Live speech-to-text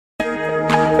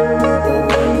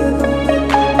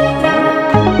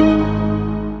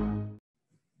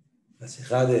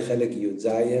Sija de Helek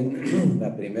Yudzayen,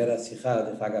 la primera Sija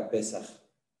de Haga Pesaj.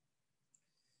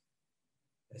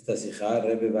 Esta Sija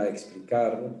Rebbe va a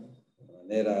explicar de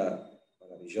manera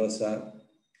maravillosa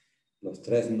los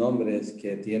tres nombres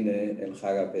que tiene el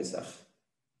Haga Pesaj.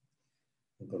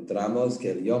 Encontramos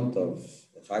que el Yom Tov,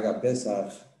 el Haga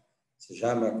Pesaj, se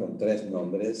llama con tres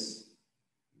nombres,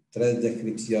 tres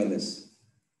descripciones.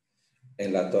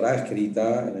 En la Torah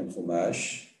escrita, en el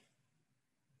Humash,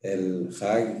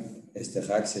 este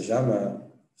Hag se llama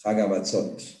Hag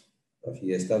HaMatzot, la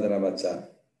fiesta de la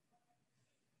matzá.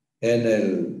 En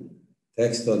el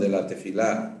texto de la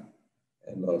tefilá,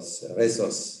 en los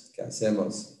rezos que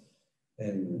hacemos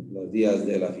en los días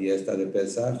de la fiesta de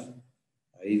Pesaj,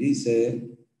 ahí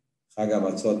dice Hag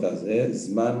HaMatzot Azeh,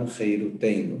 Zman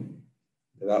Heiruteinu.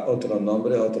 Le da otro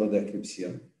nombre, otra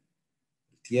descripción.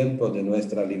 El tiempo de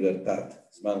nuestra libertad,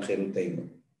 Zman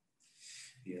Heiruteinu.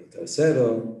 Y el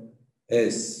tercero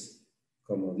es,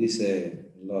 como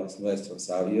dicen nuestros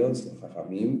sabios, los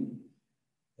Jajamim,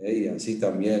 y así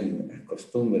también es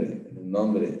costumbre, el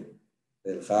nombre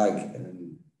del Hag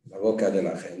en la boca de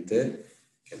la gente,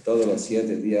 que todos los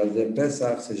 7 días de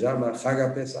Pesaj se llama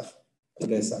Hag Pesaj,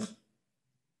 Pesaj.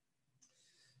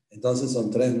 Entonces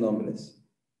son tres nombres.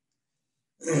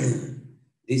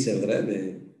 Dice el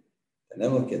Rebbe,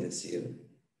 tenemos que decir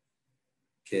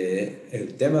que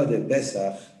el tema de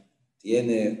Pesaj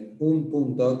tiene un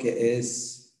punto que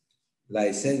es la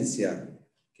esencia,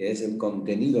 que es el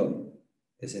contenido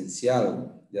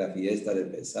esencial de la fiesta de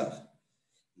Pesaj.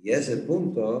 Y ese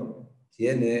punto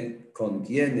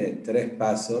contiene 3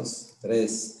 pasos,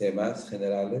 3 temas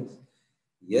generales,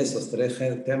 y esos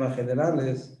 3 temas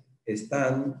generales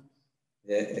están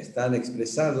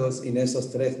expresados en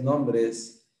esos 3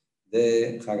 nombres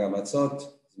de Hag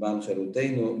HaMatzot, Zman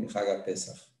Heiruteinu y Hag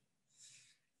Pesaj.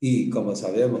 Y como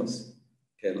sabemos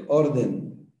que el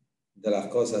orden de las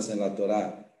cosas en la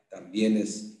Torah también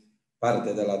es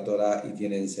parte de la Torah y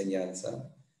tiene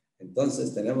enseñanza,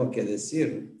 entonces tenemos que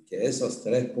decir que esos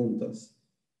 3 puntos,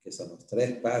 que son los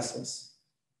 3 pasos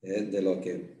de lo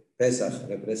que Pesaj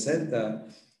representa,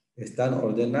 están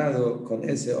ordenados con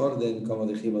ese orden como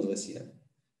dijimos recién.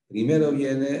 Primero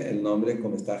viene el nombre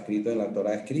como está escrito en la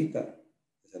Torah escrita,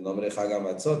 es el nombre Hag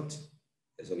HaMatzot,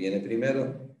 eso viene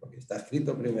primero, porque está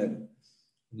escrito primero.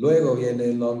 Luego viene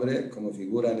el nombre como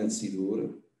figura en el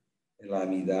Sidur, en la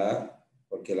Amidá,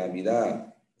 porque la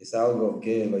Amidá es algo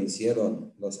que lo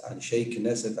hicieron los Anshei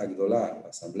Knesset Agdolá, la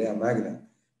Asamblea Magna,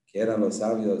 que eran los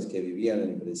sabios que vivían en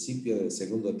el principio del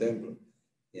segundo templo.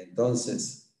 Y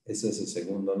entonces, ese es el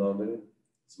segundo nombre,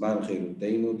 Zman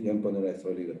Heiruteinu, tiempo de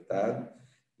nuestra libertad.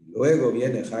 Y luego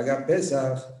viene Hag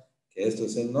Pesaj, que esto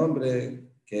es el nombre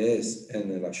que es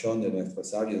en el Lashon de nuestros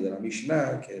sabios de la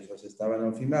Mishnah, que ellos estaban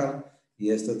al final, y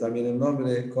esto también el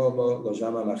nombre, como lo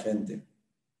llama la gente.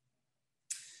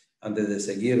 Antes de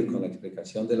seguir con la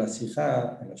explicación de la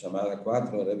Sija, en la llamada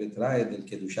 4, Rebbe trae del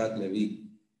Kedushat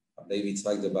Levi, a David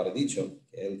Tzvak de Bardicho,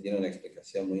 que él tiene una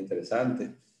explicación muy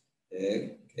interesante,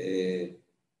 que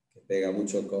pega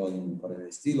mucho con el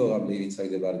estilo de David Tzvak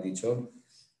de Bardicho,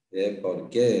 por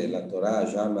qué la Torah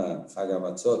llama Hag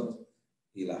HaMatzot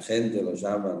y la gente lo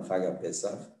llama Hag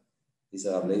Pesaj. Dice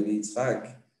David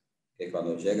Tzvak que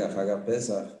cuando llega Hag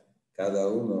Pesaj, cada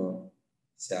uno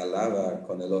se alaba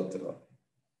con el otro.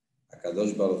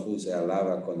 Akadosh Baruj Hu se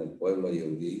alaba con el pueblo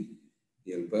Yehudí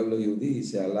y el pueblo Yehudí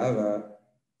se alaba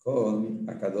con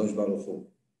Akadosh Baruj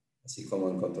Hu. Así como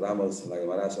encontramos en la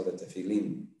Gemara sobre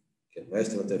Tefilín, que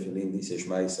nuestro Tefilín dice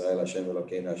Shema Israel, Hashem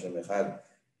Elokeinu, Hashem Echad,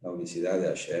 la unicidad de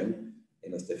Hashem.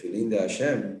 En los Tefilín de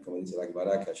Hashem, como dice la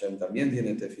Gemara, que Hashem también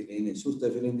tiene Tefilín, en sus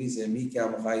Tefilín dice Mi que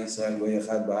Amcha Israel Goy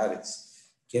Echad Baaretz.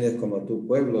 ¿Quién es como tu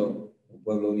pueblo? Un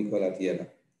pueblo único de la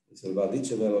tierra. Eso lo ha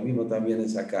dicho, pero lo mismo también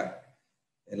es acá.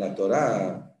 En la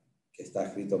Torah, que está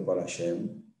escrito por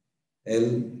Hashem,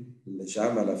 él le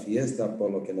llama la fiesta por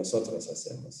lo que nosotros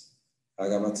hacemos.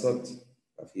 Hag HaMatzot,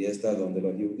 la fiesta donde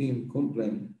los Yehudim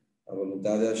cumplen la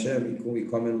voluntad de Hashem y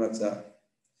comen matzah.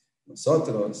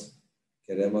 Nosotros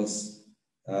queremos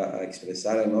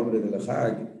expresar el nombre del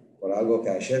Hag por algo que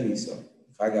Hashem hizo.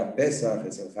 Hag Pesaj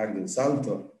es el Hag del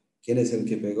salto. ¿Quién es el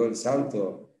que pegó el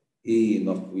salto y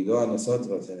nos cuidó a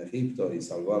nosotros en Egipto y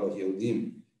salvó a los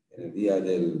Yehudim en el día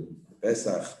del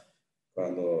Pesaj,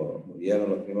 cuando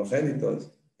murieron los primogénitos?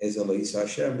 Eso lo hizo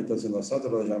Hashem, entonces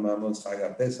nosotros lo llamamos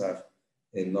Hag Pesaj,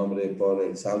 el nombre por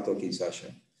el salto que hizo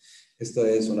Hashem. Esto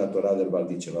es una Torah del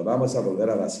Bardicho. Vamos a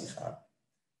volver a la Sija.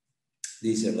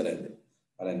 Dice el Rebbe,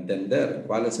 para entender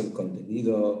cuál es el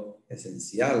contenido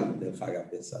esencial del Hag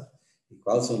Pesaj y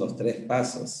cuáles son los 3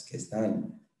 pasos que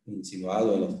están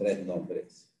insinuados en los 3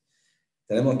 nombres,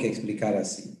 tenemos que explicar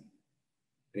así.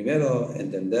 Primero,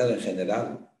 entender en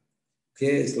general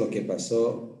qué es lo que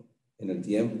pasó en el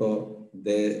tiempo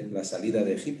de la salida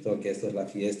de Egipto, que esto es la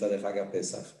fiesta de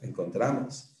Pesaj.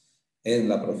 Encontramos en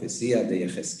la profecía de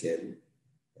Yehezkel,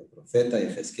 el profeta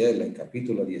Yehezkel, en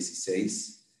capítulo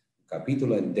 16, un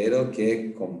capítulo entero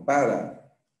que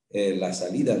compara la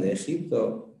salida de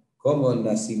Egipto como el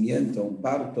nacimiento, un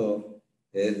parto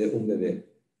de un bebé.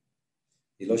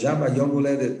 Y lo llama Yom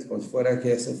Huledet, como si fuera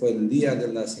que ese fue el día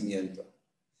del nacimiento.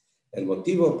 El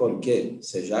motivo por qué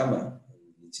se llama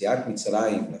Yetziat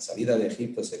Mitzrayim, la salida de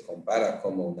Egipto, se compara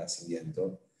como un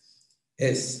nacimiento,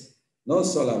 es no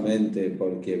solamente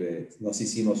porque nos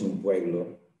hicimos un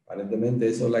pueblo, aparentemente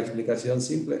eso es la explicación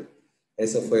simple.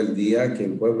 Ese fue el día que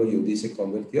el pueblo judío se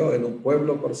convirtió en un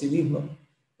pueblo por sí mismo.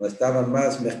 No estaban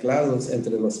más mezclados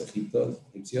entre los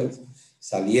egipcios.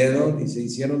 Salieron y se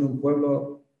hicieron un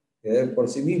pueblo por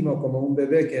sí mismo, como un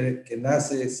bebé que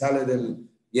nace, sale del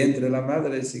vientre de la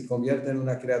madre, se convierte en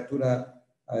una criatura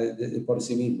por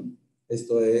sí mismo.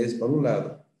 Esto es por un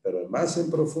lado, pero el más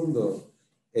en profundo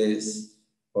es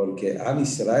porque Am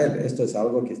Israel, esto es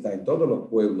algo que está en todos los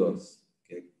pueblos,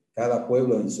 que cada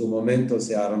pueblo en su momento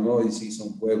se armó y se hizo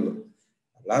un pueblo.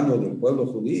 Hablando del pueblo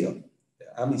judío, de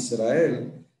Am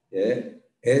Israel,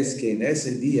 es que en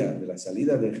ese día de la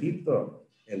salida de Egipto,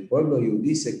 el pueblo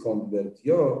judío se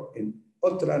convirtió en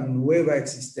otra nueva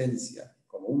existencia,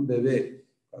 como un bebé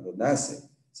cuando nace,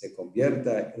 se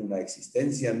convierta en una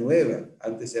existencia nueva.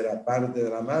 Antes era parte de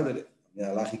la madre,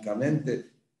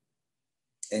 lógicamente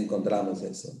encontramos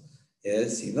eso.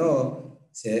 Si no,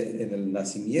 en el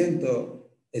nacimiento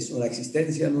es una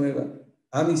existencia nueva.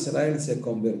 Am Israel se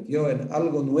convirtió en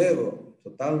algo nuevo,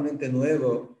 totalmente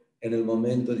nuevo, en el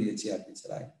momento de Yetziat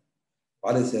Mitzrayim.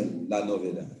 ¿Cuál es la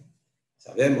novedad?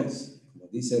 Sabemos, como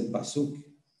dice el pasuk,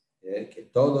 que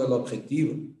todo el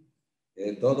objetivo,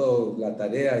 toda la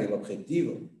tarea y el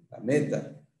objetivo, la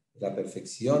meta, la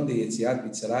perfección de Yetziat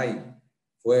Mitzrayim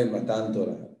fue el Matan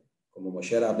Torah. Como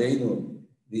Moshe Rabino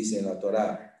dice en la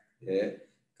Torah,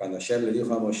 cuando Hashem le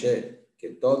dijo a Moshe que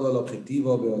todo el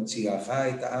objetivo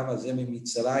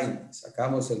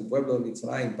sacamos el pueblo de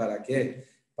Mitzrayim, ¿para qué?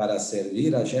 Para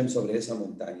servir a Hashem sobre esa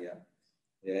montaña.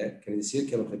 Quiere decir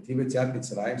que el objetivo de Yetziat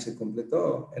Mitzrayim se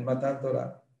completó en Matan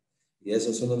Torah. Y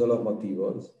eso es uno de los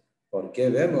motivos por qué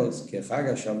vemos que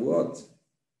Chag Shavuot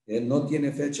no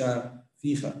tiene fecha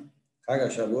fija. Chag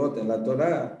Shavuot en la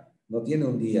Torah no tiene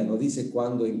un día, no dice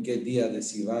cuándo, en qué día de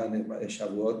Sivan es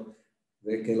Shavuot,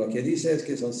 que lo que dice es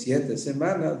que son 7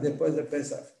 semanas después de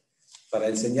Pesaj, para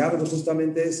enseñarnos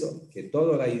justamente eso, que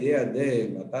toda la idea de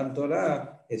Matan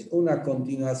Torah es una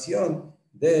continuación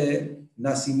de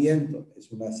nacimiento, es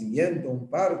un nacimiento, un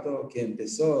parto que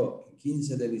empezó el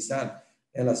 15 de Nisan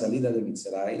en la salida de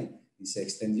Mitzrayim y se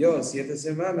extendió 7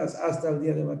 semanas hasta el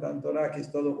día de Matan Torah, que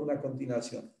es todo una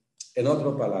continuación. En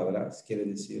otras palabras, quiere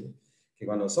decir que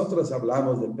cuando nosotros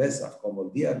hablamos de Pesaj como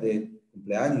el día de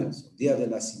cumpleaños, el día de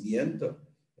nacimiento,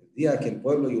 el día que el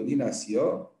pueblo judío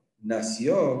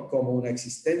nació como una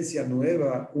existencia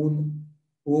nueva, un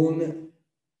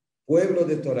pueblo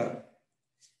de Torah,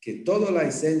 que toda la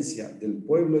esencia del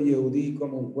pueblo judío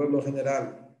como un pueblo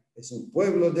general es un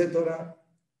pueblo de Torah,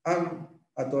 Am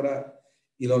a Torah,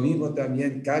 y lo mismo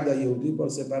también cada judío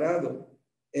por separado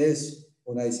es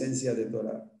una esencia de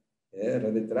Torah.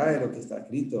 Retrae lo que está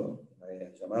escrito,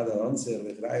 llamada 11,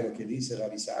 retrae lo que dice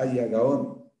Rabbi Sija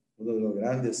Gaón, uno de los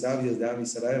grandes sabios de Am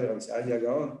Israel, Rabbi Sija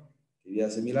Gaón, que vivió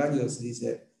hace 1000 años,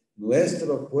 dice: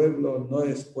 nuestro pueblo no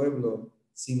es pueblo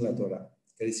sin la Torah.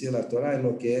 Quiere decir, la Torah es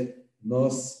lo que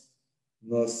nos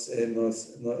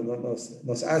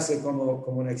hace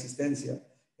como una existencia,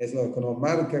 es lo que nos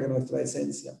marca nuestra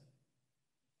esencia.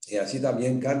 Y así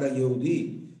también cada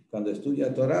yehudí, cuando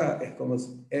estudia Torah, es como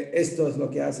esto es lo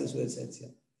que hace su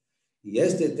esencia. Y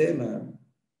este tema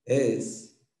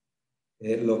es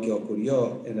lo que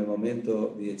ocurrió en el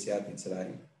momento de Yetziat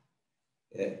Mitzrayim.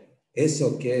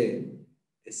 Eso que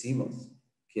decimos,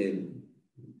 que el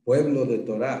pueblo de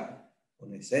Torah, con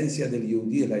la esencia del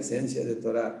yehudí, la esencia de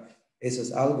Torah, eso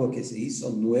es algo que se hizo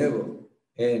nuevo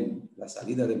en la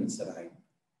salida de Mitzrayim.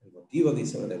 El motivo,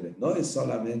 dice el Rebbe, no es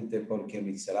solamente porque en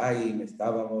Mitzrayim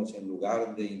estábamos en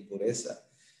lugar de impureza.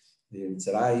 En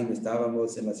Mitzrayim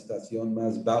estábamos en la situación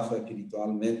más baja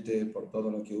espiritualmente por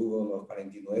todo lo que hubo, los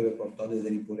 49 portones de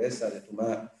impureza, de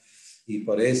Tumá, y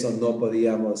por eso no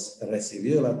podíamos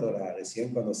recibir la Torah.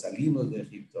 Recién cuando salimos de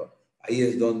Egipto, ahí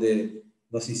es donde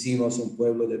nos hicimos un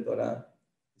pueblo de Torah.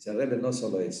 Dice el Rebbe, no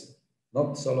solo eso,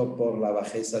 no solo por la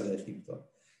bajeza de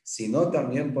Egipto, sino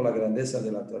también por la grandeza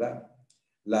de la Torah.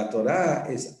 La Torah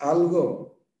es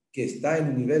algo que está en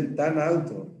un nivel tan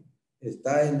alto,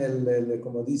 está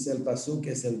como dice el pasuk,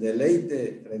 que es el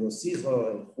deleite, el regocijo,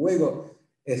 el juego,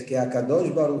 es que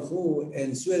Akadosh Baruj Hu,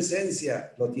 en su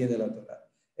esencia, lo tiene la Torah.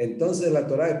 Entonces la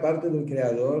Torah es parte del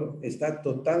Creador, está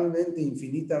totalmente,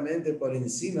 infinitamente por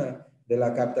encima de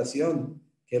la captación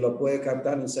que lo puede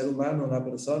captar un ser humano, una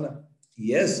persona.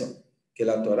 Y eso, que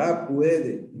la Torah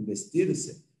puede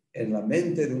investirse en la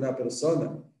mente de una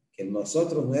persona, que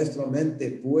nosotros, nuestra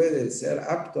mente puede ser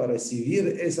apto a recibir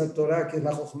esa Torah, que es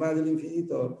la Jochma del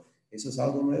infinito, eso es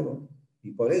algo nuevo.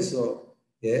 Y por eso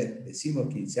decimos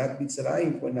que Yetziat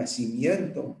Mitzrayim fue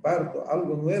nacimiento, un parto,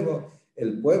 algo nuevo.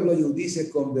 El pueblo judí se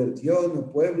convirtió en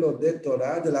un pueblo de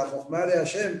Torah, de la Jochma de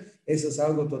Hashem. Eso es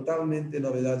algo totalmente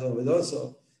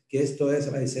novedoso, que esto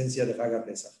es la esencia de Hag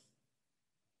Pesaj.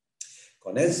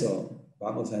 Con eso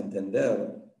vamos a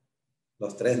entender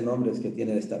los 3 nombres que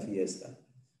tiene esta fiesta.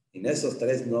 En esos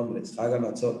 3 nombres, Hag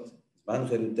Matzot, Zman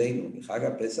Likutéi y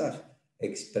Hag Pesaj,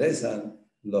 expresan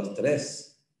los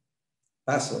 3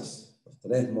 pasos, los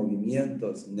 3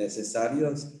 movimientos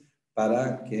necesarios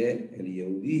para que el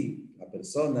Yehudí, la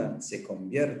persona, se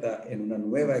convierta en una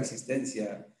nueva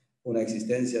existencia, una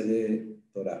existencia de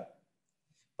Torah.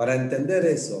 Para entender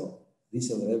eso,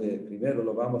 dice el Rebbe, primero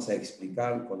lo vamos a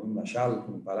explicar con un mashal,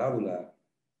 con una parábola,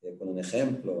 con un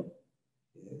ejemplo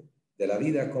de la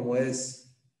vida como es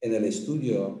en el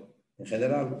estudio en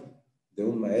general de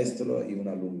un maestro y un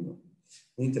alumno.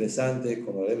 Muy interesante,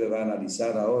 como Rebbe va a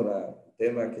analizar ahora un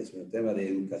tema que es un tema de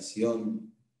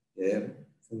educación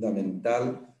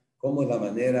fundamental, cómo la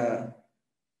manera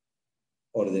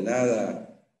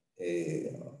ordenada,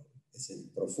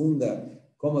 profunda,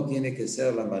 cómo tiene que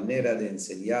ser la manera de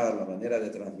enseñar, la manera de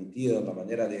transmitir, la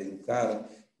manera de educar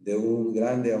de un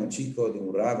grande a un chico, de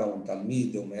un rab a un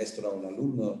talmid, de un maestro a un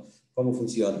alumno, cómo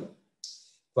funciona.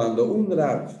 Cuando un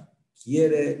rab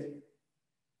quiere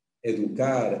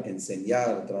educar,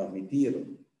 enseñar,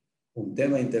 transmitir un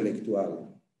tema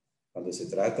intelectual, cuando se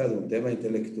trata de un tema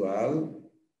intelectual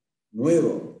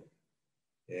nuevo,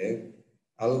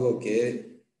 algo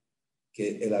que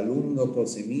el alumno por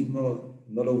sí mismo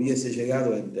no lo hubiese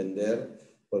llegado a entender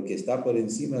porque está por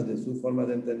encima de su forma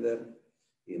de entender.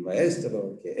 Y el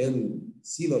maestro, que él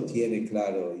sí lo tiene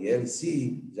claro y él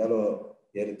sí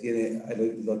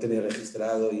él lo tiene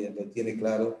registrado y él lo tiene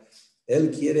claro,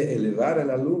 él quiere elevar al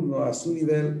alumno a su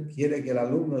nivel, quiere que el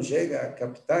alumno llegue a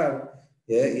captar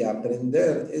y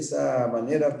aprender esa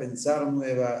manera de pensar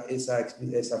nueva,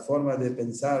 esa forma de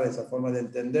pensar, esa forma de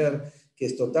entender, que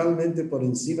es totalmente por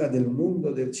encima del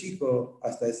mundo del chico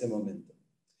hasta ese momento.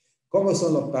 ¿Cómo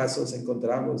son los pasos?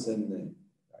 Encontramos en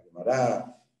la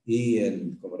Gemara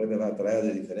y como Rebbe va a traer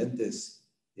de diferentes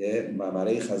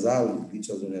Mamarei Hazal,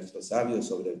 dichos de nuestros sabios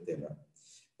sobre el tema.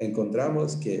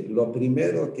 Encontramos que lo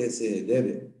primero que se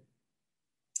debe,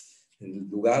 en el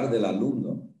lugar del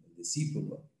alumno, el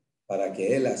discípulo, para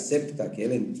que él acepta, que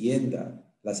él entienda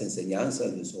las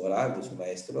enseñanzas de su orar, de su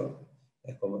maestro,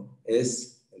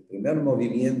 es el primer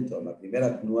movimiento, la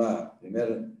primera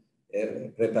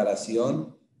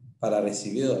preparación para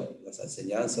recibir las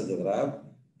enseñanzas del Rab,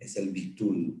 es el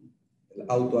bitul, la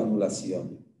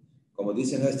autoanulación. Como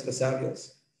dicen nuestros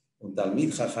sabios, un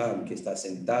talmid jajam que está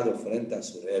sentado frente a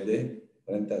su Rebbe,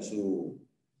 frente a su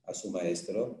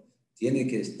maestro, tiene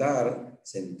que estar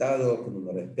sentado con un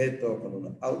respeto, con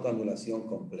una autoanulación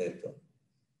completo,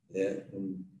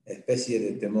 una especie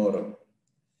de temor.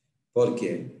 ¿Por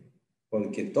qué?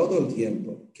 Porque todo el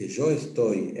tiempo que yo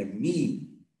estoy en mi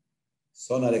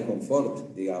zona de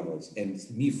confort, digamos, en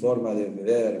mi forma de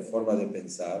ver, forma de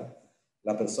pensar,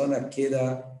 la persona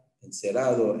queda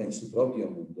encerrado en su propio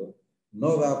mundo,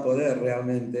 no va a poder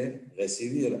realmente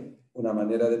recibir una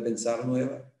manera de pensar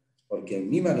nueva, porque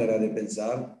mi manera de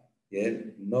pensar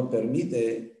no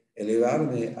permite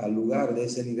elevarme al lugar de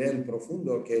ese nivel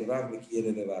profundo que el Rab me quiere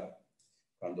elevar.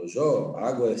 Cuando yo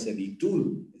hago ese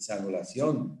bitul, esa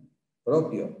anulación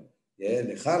propio,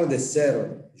 dejar de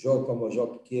ser yo como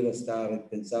yo quiero estar,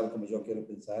 pensar como yo quiero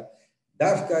pensar,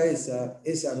 dafka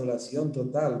esa anulación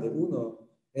total de uno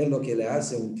es lo que le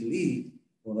hace un kli,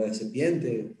 un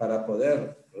recipiente para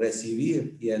poder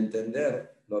recibir y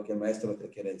entender lo que el maestro te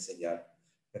quiere enseñar.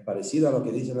 Es parecido a lo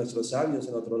que dicen nuestros sabios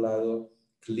en otro lado,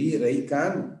 kli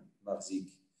reikan marzik,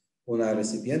 una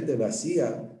recipiente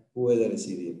vacía puede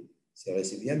recibir. Si el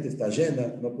recipiente está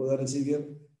llena, no puede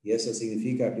recibir, y eso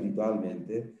significa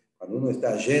espiritualmente, cuando uno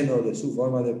está lleno de su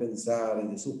forma de pensar, y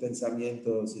de sus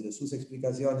pensamientos y de sus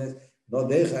explicaciones, no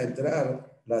deja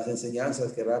entrar las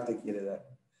enseñanzas que Rab te quiere dar.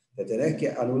 Te tenés que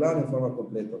anular en forma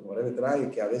completa, como Rebbe trae,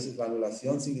 que a veces la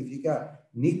anulación significa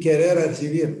ni querer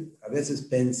recibir. A veces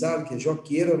pensar que yo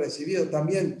quiero recibir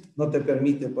también no te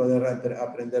permite poder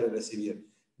aprender a recibir.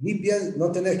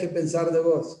 no tenés que pensar de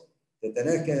vos. Te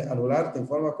tenés que anularte en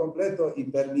forma completa y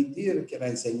permitir que la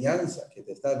enseñanza que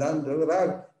te está dando el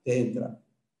Rab te entra.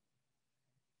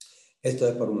 Esto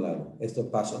es por un lado. Esto es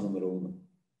paso número 1.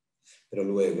 Pero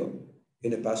luego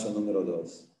viene paso número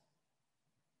 2.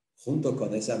 Junto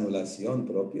con esa anulación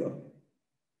propia,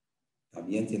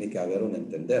 también tiene que haber un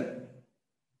entender.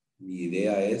 Mi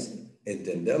idea es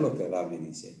entender lo que el Rab me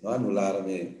dice, no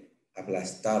anularme,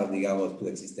 aplastar, digamos, tu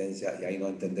existencia y ahí no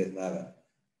entendés nada.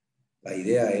 La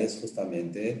idea es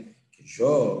justamente que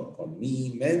yo, con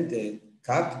mi mente,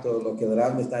 capto lo que el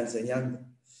Rab me está enseñando.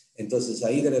 Entonces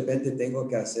ahí de repente tengo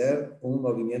que hacer un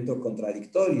movimiento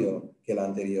contradictorio que el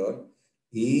anterior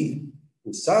y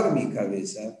usar mi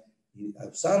cabeza y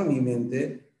usar mi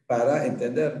mente para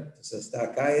entender. Entonces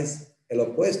acá es el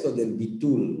opuesto del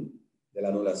bitul, de la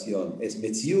anulación. Es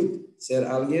metziut, ser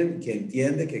alguien que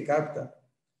entiende, que capta.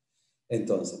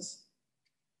 Entonces,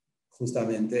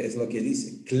 justamente es lo que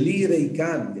dice. Kli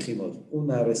reikán, dijimos, un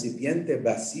recipiente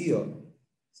vacío.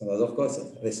 Son las dos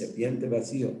cosas, recipiente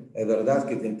vacío. Es verdad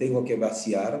que tengo que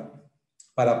vaciar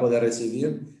para poder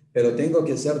recibir, pero tengo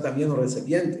que ser también un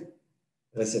recipiente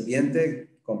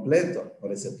completo, un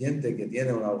recipiente que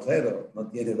tiene un agujero, no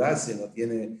tiene base, no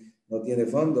tiene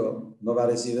fondo, no va a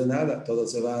recibir nada, todo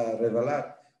se va a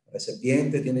resbalar. El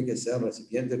recipiente tiene que ser un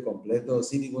recipiente completo,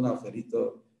 sin ningún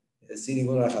agujerito, sin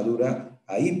ninguna rajadura,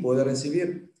 ahí puede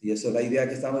recibir. Y esa es la idea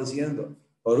que estamos diciendo.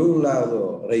 Por un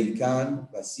lado, reikán,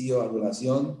 vacío,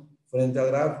 anulación, frente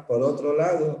al Rab. Por otro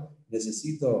lado,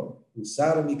 necesito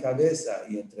usar mi cabeza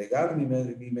y entregar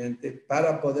mi mente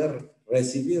para poder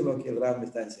recibir lo que el Rab me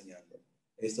está enseñando.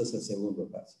 Esto es el segundo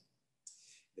paso.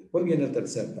 Después viene el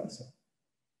tercer paso.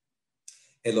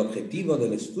 El objetivo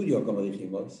del estudio, como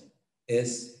dijimos,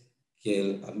 es que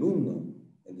el alumno,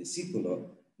 el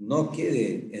discípulo, no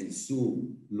quede en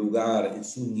su lugar, en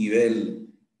su nivel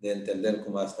de entender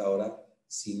como hasta ahora,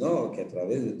 sino que a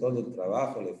través de todo el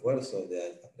trabajo, el esfuerzo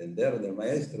de aprender del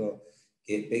maestro,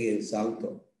 que pegue el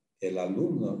salto, que el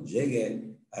alumno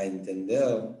llegue a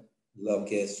entender lo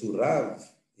que su Rav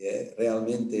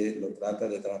realmente lo trata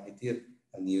de transmitir,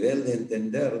 al nivel de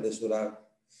entender de su Rav.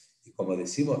 Y como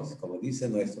decimos, como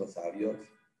dicen nuestros sabios,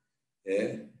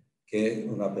 que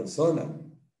una persona,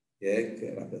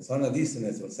 que la persona dice,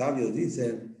 nuestros sabios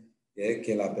dicen,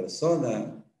 que la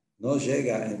persona no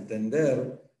llega a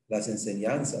entender las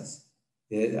enseñanzas,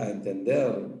 a entender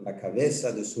la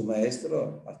cabeza de su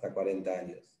maestro hasta 40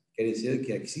 años. Quiere decir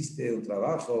que existe un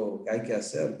trabajo que hay que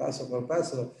hacer paso por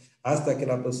paso hasta que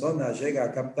la persona llega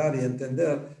a captar y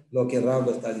entender lo que Rab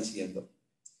está diciendo.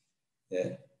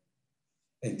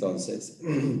 Entonces,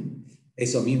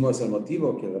 eso mismo es el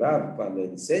motivo que el Rab, cuando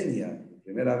enseña la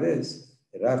primera vez,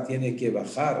 el Rab tiene que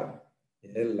bajar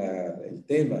el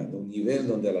tema de un nivel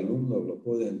donde el alumno lo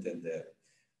puede entender.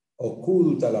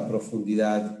 Oculta la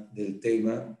profundidad del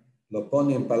tema, lo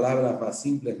pone en palabras más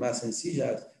simples, más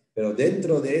sencillas, pero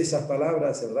dentro de esas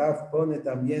palabras el Rab pone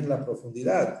también la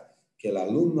profundidad, que el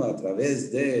alumno a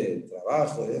través de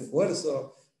trabajo, de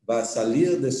esfuerzo, va a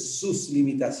salir de sus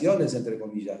limitaciones, entre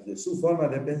comillas, de su forma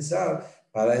de pensar,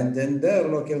 para entender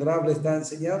lo que el Rab le está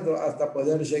enseñando hasta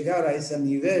poder llegar a ese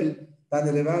nivel tan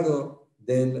elevado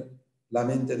de la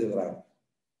mente del Rab.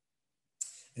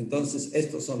 Entonces,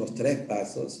 estos son los 3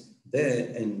 pasos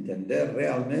de entender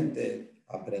realmente,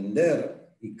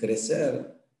 aprender y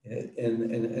crecer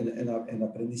en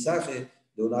aprendizaje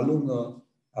de un alumno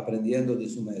aprendiendo de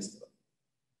su maestro.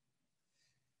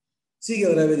 Sigue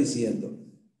el Rebbe diciendo,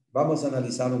 vamos a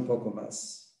analizar un poco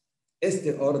más.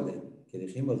 Este orden que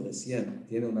dijimos recién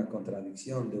tiene una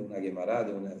contradicción de una Gemara,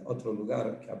 de otro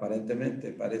lugar que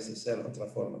aparentemente parece ser otra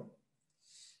forma.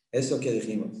 Eso que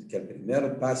dijimos, que el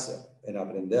primer paso en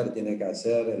aprender tiene que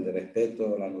ser el de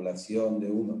respeto, la anulación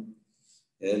de uno,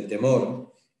 el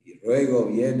temor. Y luego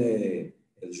viene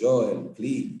el yo, el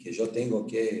kli, que yo tengo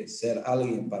que ser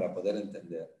alguien para poder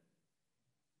entender.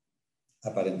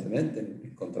 Aparentemente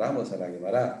encontramos a la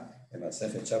Gemara en la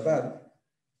Sijot Shabbat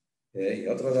y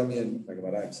otro también, la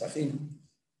Gemara en Pesaj,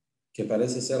 que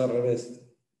parece ser al revés.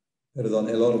 Perdón,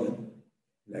 el orden.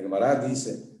 La Gemara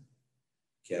dice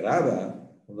que Rabba,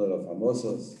 uno de los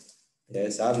famosos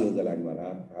sabios de la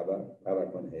Gemara,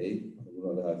 Rabba con Hei,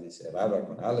 algunos dicen Rabba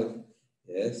con Aleph,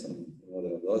 son uno de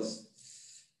los dos.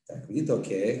 Está escrito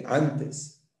que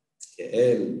antes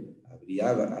que él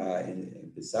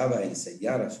empezaba a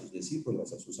enseñar a sus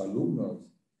discípulos, a sus alumnos,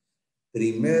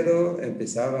 primero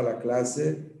empezaba la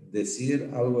clase decir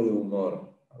algo de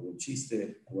humor, algún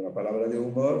chiste, alguna palabra de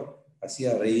humor,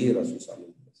 hacía reír a sus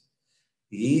alumnos.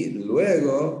 Y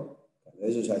luego, cuando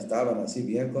ellos ya estaban así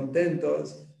bien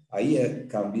contentos, ahí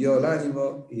cambió el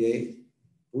ánimo y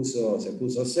se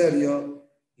puso serio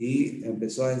y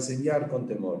empezó a enseñar con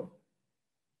temor.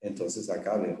 Entonces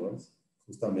acá vemos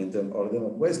justamente el orden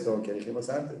opuesto que dijimos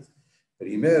antes.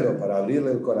 Primero, para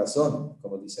abrirle el corazón,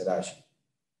 como dice Rashi,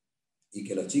 y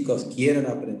que los chicos quieren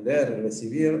aprender y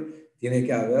recibir, tiene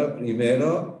que haber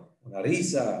primero una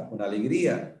risa, una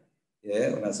alegría,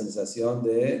 una sensación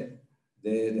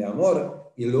de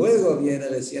amor. Y luego viene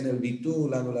recién el bitú,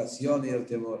 la anulación y el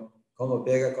temor. Cómo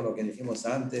pega con lo que dijimos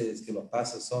antes, que los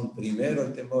pasos son primero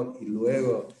el temor y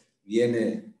luego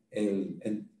viene el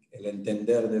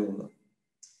entender de uno.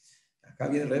 Acá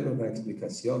viene el Rebbe con una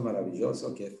explicación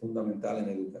maravillosa que es fundamental en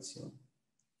educación.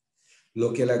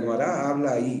 Lo que la Gemara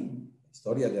habla ahí, la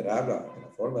historia de Rabba, la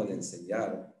forma de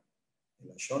enseñar, el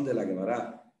lashon de la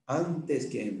Gemara, antes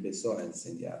que empezó a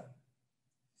enseñar.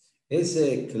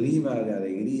 Ese clima de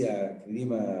alegría,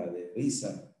 clima de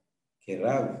risa, que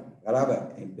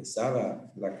Rabba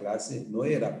empezaba la clase, no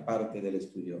era parte del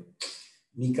estudio.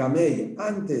 Ni Kamei,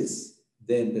 antes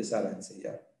de empezar a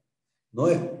enseñar. No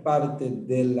es parte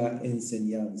de la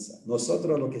enseñanza.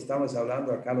 Nosotros lo que estamos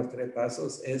hablando acá, los 3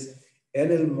 pasos, es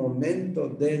en el momento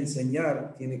de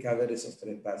enseñar, tiene que haber esos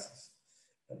 3 pasos.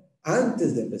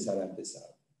 Antes de empezar.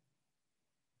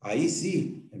 Ahí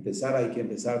sí, hay que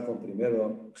empezar con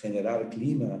primero generar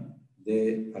clima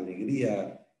de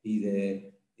alegría y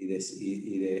de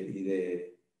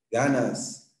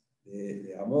ganas,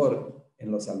 de amor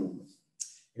en los alumnos.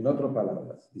 En otras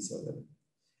palabras, dice Osher,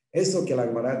 eso que la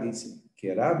Gemara dice,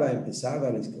 que Rabba empezaba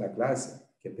la clase,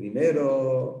 que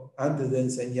primero, antes de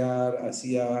enseñar,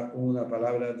 hacía una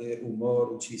palabra de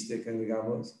humor, un chiste que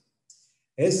digamos,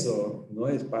 eso no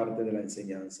es parte de la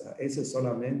enseñanza, eso es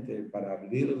solamente para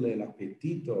abrirle el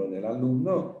apetito del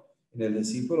alumno, en el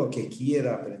discípulo que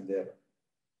quiera aprender,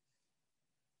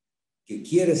 que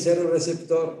quiere ser el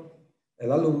receptor.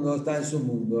 El alumno está en su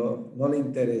mundo, no le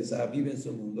interesa, vive en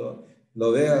su mundo,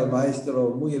 lo ve al maestro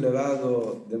muy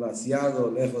elevado,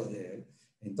 demasiado lejos de él.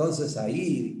 Entonces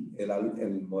ahí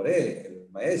el moré, el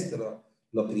maestro,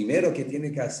 lo primero que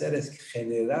tiene que hacer es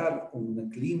generar un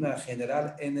clima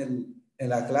general en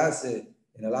la clase,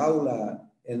 en el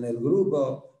aula, en el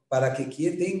grupo, para que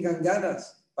tengan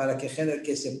ganas, para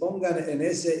que se pongan en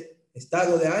ese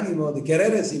estado de ánimo de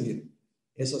querer recibir.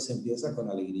 Eso se empieza con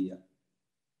alegría.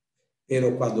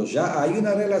 Pero cuando ya hay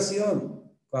una relación,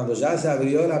 cuando ya se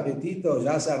abrió el apetito,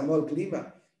 ya se armó el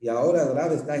clima, y ahora el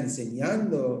Rab está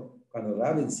enseñando, cuando el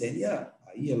Rab enseña,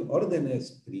 ahí el orden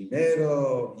es,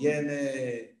 primero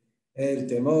viene el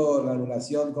temor, la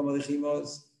anulación, como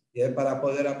dijimos, y es para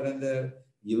poder aprender,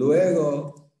 y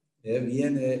luego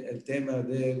viene el tema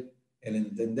del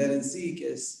entender en sí,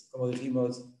 que es, como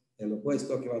dijimos, el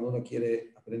opuesto, que cuando uno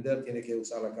quiere aprender tiene que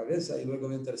usar la cabeza, y luego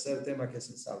viene el tercer tema, que es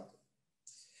el salto.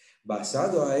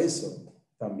 Basado a eso,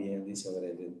 también, dice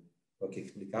Rabino, lo que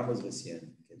explicamos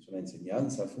recién, que es una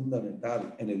enseñanza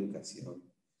fundamental en educación,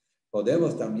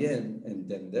 podemos también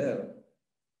entender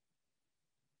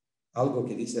algo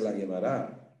que dice la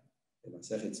Gemara, de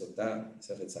Masechet Sotá,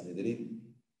 Masechet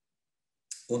Sanedrín,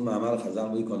 un mamar Hazal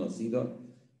muy conocido,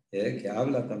 que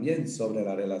habla también sobre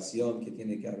la relación que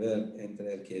tiene que haber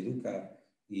entre el que educa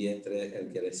y entre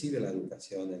el que recibe la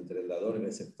educación, entre el dador y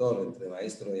receptor, entre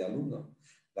maestro y alumno.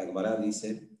 La Gemara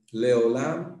dice,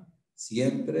 Leolam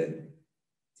siempre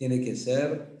tiene que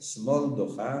ser Smol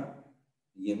Doha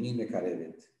Yemin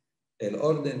Mekarevet. El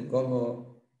orden,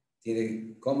 cómo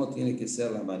tiene que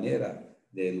ser la manera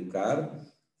de educar,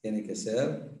 tiene que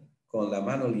ser con la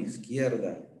mano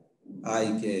izquierda.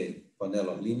 Hay que poner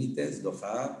los límites,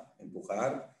 Doha,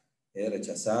 empujar,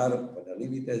 rechazar, poner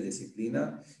límites,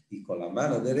 disciplina, y con la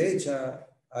mano derecha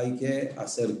hay que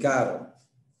acercar.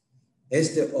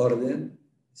 Este orden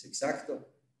es exacto.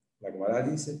 La Gemara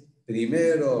dice,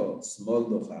 primero Smol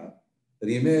Doha,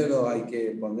 primero hay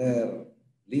que poner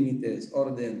límites,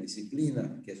 orden,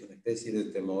 disciplina, que es una especie de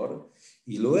temor,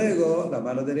 y luego la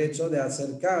mano derecha de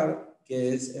acercar,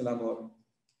 que es el amor.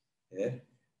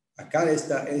 Acá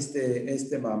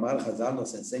este Mamar Hazal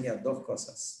nos enseña 2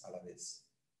 cosas a la vez.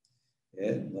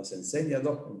 Nos enseña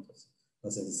 2 puntos.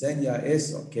 Nos enseña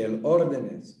eso, que el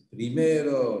orden es,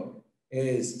 primero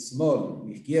es small,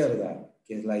 izquierda,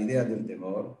 que es la idea del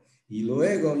temor, y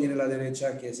luego viene la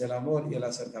derecha, que es el amor y el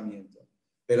acercamiento.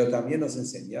 Pero también nos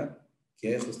enseña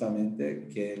que justamente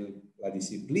que la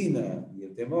disciplina y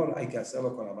el temor hay que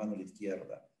hacerlo con la mano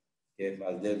izquierda, que es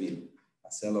más débil,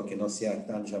 hacerlo que no sea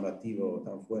tan llamativo o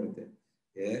tan fuerte,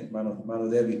 mano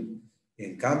débil.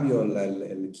 En cambio,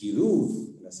 el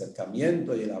kiduf, el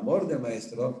acercamiento y el amor del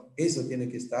maestro, eso tiene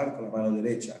que estar con la mano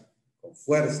derecha, con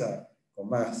fuerza, con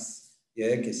más,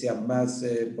 que sea más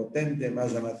potente,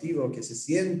 más llamativo, que se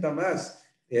sienta más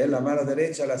es la mano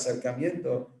derecha, el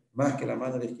acercamiento, más que la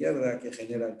mano izquierda que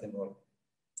genera el temor.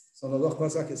 Son las dos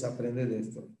cosas que se aprende de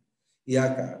esto. Y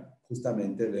acá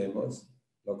justamente vemos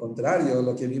lo contrario,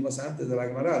 lo que vimos antes de la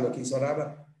Gemara, lo que hizo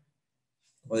Rabba.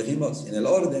 Como dijimos, en el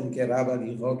orden que Rabba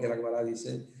dijo, que la Gemara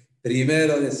dice,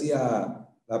 primero decía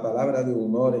la palabra de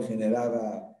humor y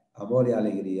generaba amor y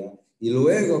alegría. Y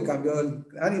luego cambió el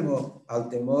ánimo al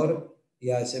temor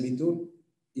y a la servitud.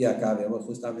 Y acá vemos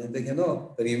justamente que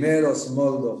no. Primero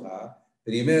smol doha,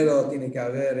 primero tiene que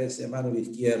haber esa mano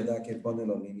izquierda que pone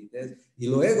los límites. Y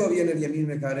luego viene el yamin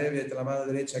mekarevet, la mano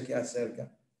derecha que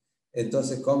acerca.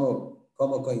 Entonces, ¿cómo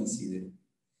coincide?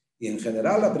 Y en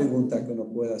general la pregunta que uno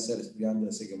puede hacer estudiando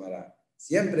ese Gemara,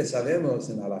 siempre sabemos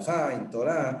en Halajá, en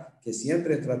Torah, que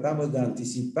siempre tratamos de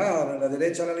anticipar a la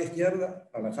derecha o a la izquierda.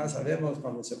 Halajá sabemos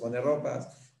cuando se pone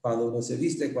ropas, cuando uno se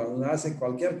viste, cuando uno hace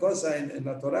cualquier cosa en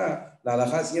la Torah, la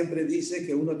Halajá siempre dice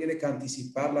que uno tiene que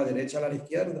anticipar la derecha a la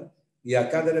izquierda. Y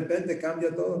acá de repente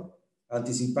cambia todo.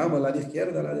 Anticipamos la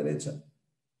izquierda a la derecha.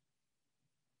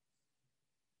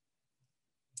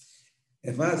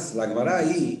 Es más, la Gemara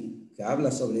ahí, que habla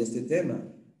sobre este tema,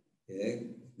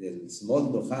 del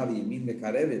smol dohav y min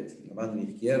mekarevet, la mano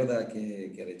izquierda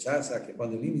que rechaza, que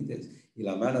pone límites, y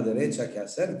la mano derecha que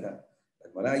acerca. La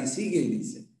Gemara ahí sigue y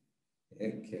dice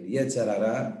que el yetzer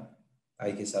hará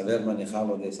hay que saber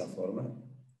manejarlo de esa forma,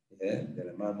 de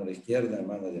la mano izquierda a la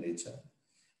mano derecha.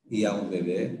 Y a un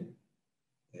bebé,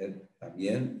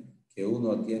 también que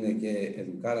uno tiene que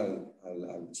educar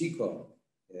al chico,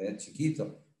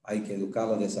 chiquito, hay que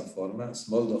educarlo de esa forma,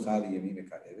 smol dohav y min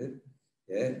mekarevet.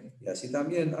 Y así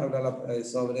también habla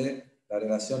sobre la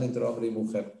relación entre hombre y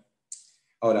mujer.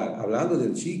 Ahora, hablando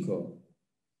del chico,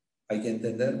 hay que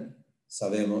entender,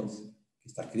 sabemos, que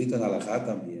está escrito en Halajá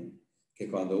también, que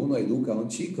cuando uno educa a un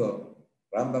chico,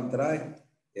 Rambam trae,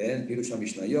 en Pirush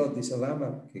HaMishnayot dice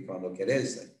Rambam, que cuando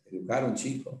querés educar a un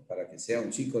chico, para que sea un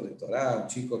chico de Torah, un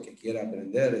chico que quiera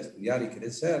aprender, estudiar y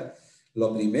crecer,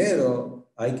 lo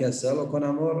primero hay que hacerlo con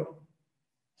amor.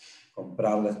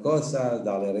 Comprarles cosas,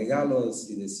 darle regalos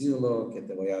y decirlo que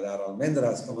te voy a dar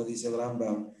almendras, como dice el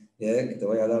Rambam, que te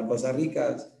voy a dar cosas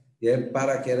ricas,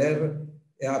 para querer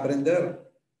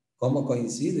aprender. ¿Cómo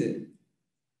coincide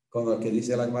con lo que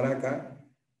dice la Gemara?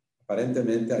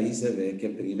 Aparentemente ahí se ve que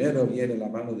primero viene la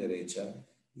mano derecha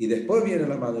y después viene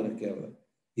la mano izquierda.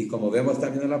 Y como vemos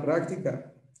también en la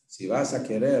práctica, si vas a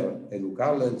querer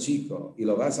educarlo al chico y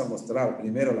lo vas a mostrar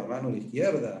primero la mano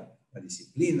izquierda, la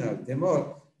disciplina, el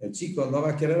temor, el chico no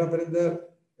va a querer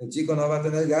aprender, el chico no va a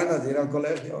tener ganas de ir al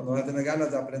colegio, no va a tener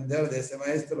ganas de aprender de ese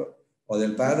maestro o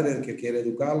del padre que quiere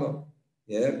educarlo,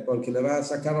 porque le va a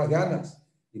sacar las ganas.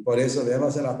 Y por eso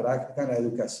vemos en la práctica, en la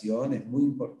educación, es muy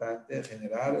importante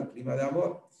generar el clima de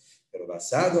amor. Pero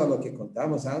basado a lo que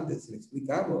contamos antes, le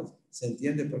explicamos, se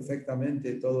entiende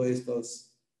perfectamente todos estos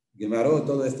Gemarot,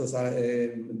 todos estos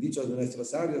dichos de nuestros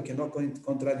sabios que no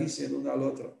contradicen uno al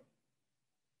otro.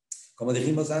 Como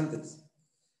dijimos antes,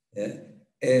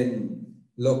 en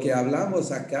lo que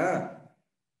hablamos acá,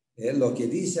 lo que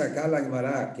dice acá la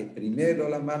Gemara, que primero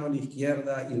la mano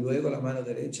izquierda y luego la mano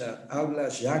derecha, habla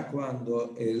ya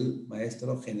cuando el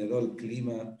maestro generó el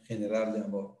clima general de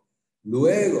amor.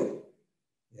 Luego,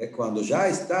 cuando ya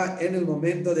está en el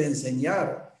momento de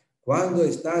enseñar, cuando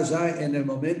está ya en el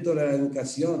momento de la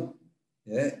educación,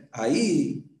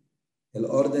 ahí el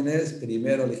orden es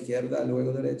primero la izquierda,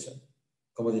 luego derecha,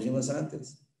 como dijimos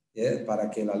antes, para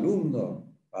que el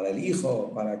alumno, para el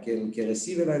hijo, para que el que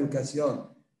recibe la educación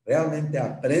realmente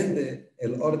aprende,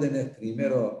 el orden es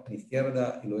primero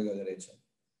izquierda y luego derecha.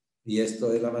 Y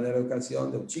esto es la manera de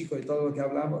educación de un chico y todo lo que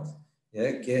hablamos,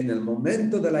 que en el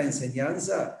momento de la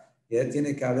enseñanza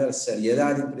tiene que haber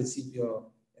seriedad en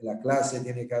principio, en la clase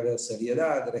tiene que haber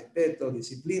seriedad, respeto,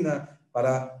 disciplina,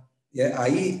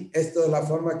 ahí esto es la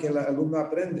forma que el alumno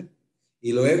aprende.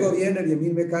 Y luego viene el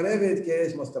Yamin Mekarevet, que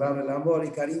es mostrar el amor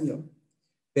y cariño.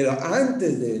 Pero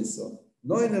antes de eso,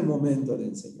 no en el momento de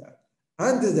enseñar,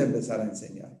 antes de empezar a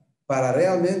enseñar, para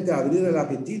realmente abrir el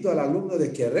apetito al alumno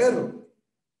de querer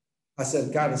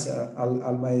acercarse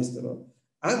al maestro.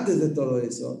 Antes de todo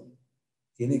eso,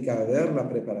 tiene que haber la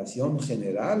preparación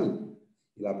general.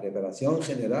 Y la preparación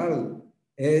general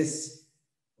es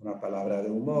una palabra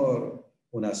de humor,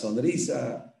 una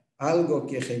sonrisa, algo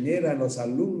que genera en los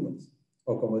alumnos.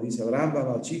 O como dice Rambam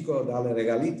al chico, darle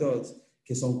regalitos,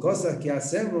 que son cosas que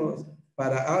hacemos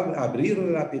para abrir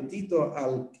el apetito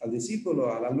al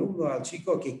discípulo, al alumno, al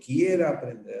chico que quiera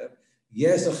aprender. Y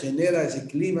eso genera ese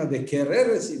clima de querer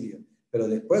recibir. Pero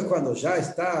después, cuando ya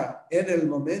está en el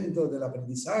momento del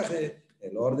aprendizaje,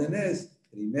 el orden es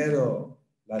primero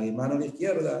la mano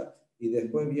izquierda y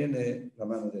después viene la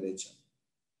mano derecha.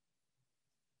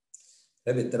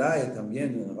 Rebbe trae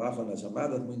también abajo en las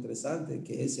llamadas, muy interesante,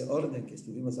 que ese orden que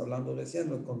estuvimos hablando recién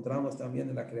lo encontramos también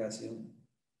en la creación.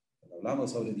 Cuando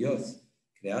hablamos sobre Dios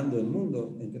creando el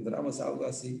mundo, encontramos algo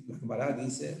así. La Gemara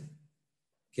dice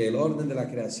que el orden de la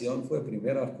creación fue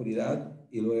primero la oscuridad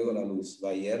y luego la luz.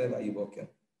 Vayere,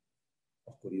 vayiboker.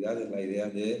 Oscuridad es la idea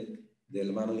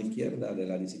del mano a la izquierda, de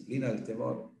la disciplina, del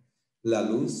temor. La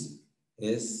luz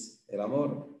es el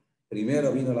amor.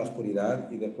 Primero vino la oscuridad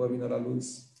y después vino la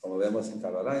luz. Como vemos en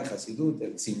Kabbalah, en Hasidut,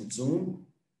 el Tzimtzum,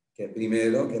 que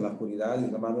primero que la oscuridad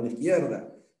y la mano a la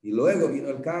izquierda. Y luego vino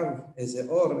el Kav, ese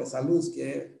or, esa luz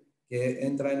que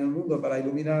entra en el mundo para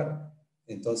iluminar.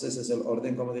 Entonces es el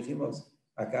orden, como dijimos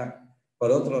acá.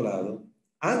 Por otro lado,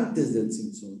 antes del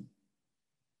Tzimtzum,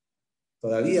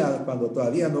 cuando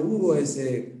todavía no hubo esa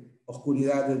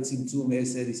oscuridad del Tzimtzum,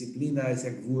 esa disciplina,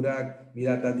 ese Gvurak,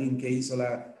 Miratadin que hizo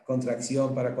la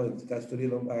contracción para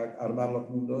construir, armar los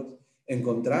mundos,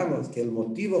 encontramos que el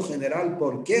motivo general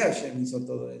por qué Hashem hizo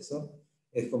todo eso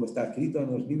es como está escrito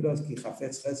en los libros que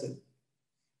Hafetz Chesed,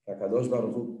 que Akadosh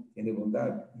Baruj Hu tiene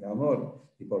bondad y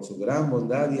amor, y por su gran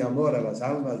bondad y amor a las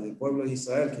almas del pueblo de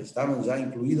Israel que estaban ya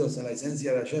incluidos en la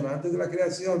esencia de Hashem antes de la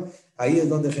creación, ahí es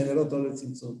donde generó todo el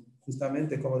Tzimtzum.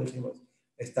 Justamente como dijimos,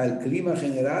 está el clima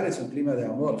general, es un clima de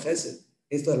amor, Chesed.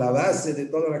 Esto es la base de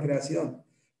toda la creación.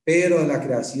 Pero en la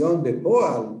creación de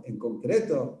Poal, en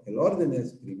concreto, el orden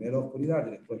es primero oscuridad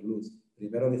y después luz.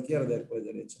 Primero la izquierda y después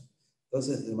derecha.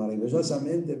 Entonces,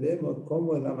 maravillosamente vemos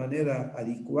cómo es la manera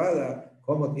adecuada,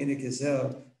 cómo tiene que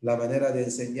ser la manera de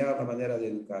enseñar, la manera de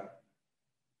educar.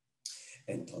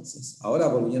 Entonces, ahora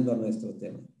volviendo a nuestro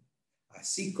tema.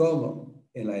 Así como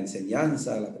en la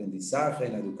enseñanza, el aprendizaje,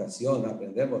 en la educación,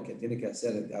 aprendemos que tiene que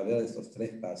haber estos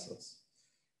 3 pasos.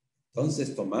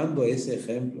 Entonces, tomando ese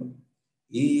ejemplo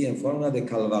y en forma de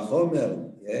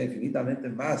Kalvahomer, infinitamente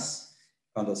más,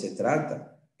 cuando se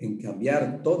trata en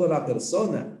cambiar toda la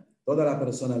persona, toda la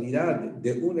personalidad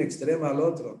de un extremo al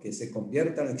otro, que se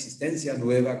convierta en existencia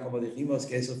nueva, como dijimos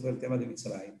que eso fue el tema de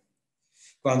Mitzrayim.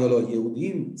 Cuando los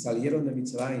Yehudim salieron de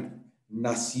Mitzrayim,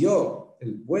 nació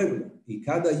el pueblo y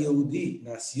cada Yehudí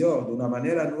nació de una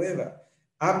manera nueva,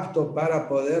 apto para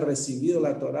poder recibir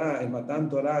la Torá, el Matan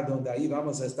Torá, donde ahí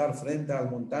vamos a estar frente a la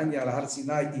montaña, al Har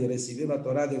Sinai, y recibir la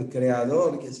Torá del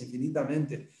Creador, que es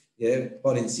infinitamente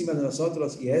por encima de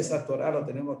nosotros, y esa Torá lo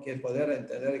tenemos que poder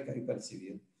entender y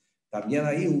percibir. También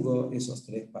ahí hubo esos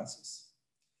 3 pasos.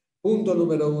 Punto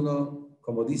número 1,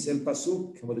 como dice el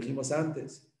Pasuk, como dijimos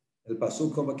antes, el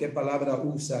Pasuk, como qué palabra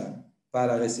usa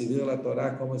para recibir la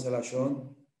Torá, como es el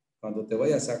Ashon, cuando te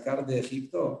voy a sacar de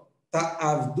Egipto,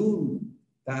 ta'avdun.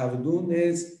 Ta'avdun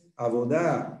es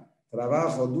abodá,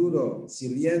 trabajo duro,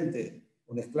 sirviente,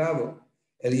 un esclavo.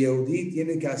 El Yehudí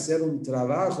tiene que hacer un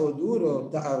trabajo duro,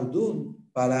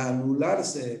 ta'avdun, para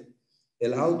anularse,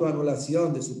 el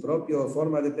autoanulación de su propia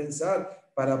forma de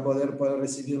pensar, para poder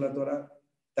recibir la Torá.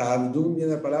 Ta'avdun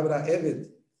viene la palabra Eved.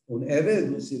 Un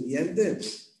Eved, un sirviente,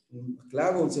 un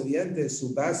esclavo, un sirviente,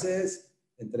 su base es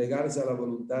entregarse a la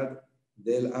voluntad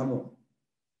del amo.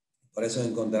 Por eso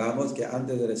encontramos que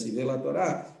antes de recibir la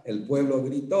Torá, el pueblo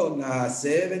gritó,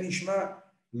 Naase benishma,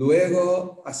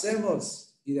 luego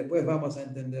hacemos, y después vamos a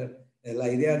entender la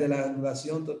idea de la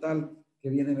anulación total que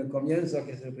viene en el comienzo,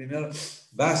 que es el primer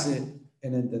base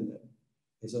en entender.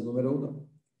 Eso es número 1.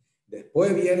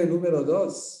 Después viene el número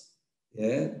 2,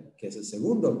 que es el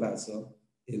segundo paso,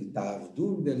 el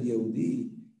ta'avdun del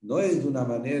Yehudí. No es de una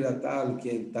manera tal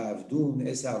que el ta'avdun,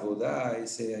 esa abodá,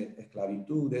 esa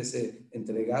esclavitud, ese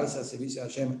entregarse al servicio a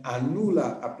Hashem,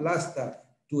 anula, aplasta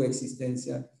tu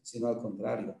existencia, sino al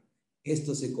contrario.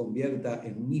 Esto se convierta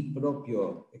en mi propia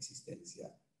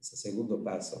existencia. Ese segundo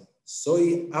paso.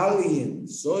 Soy alguien,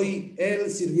 soy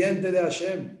el sirviente de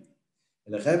Hashem.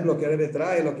 El ejemplo que Rebbe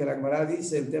trae, lo que la Gemara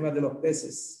dice, el tema de los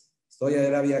peces. Historia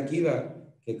de Rabbi Akiva,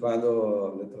 que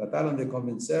cuando le trataron de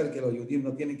convencer que los judíos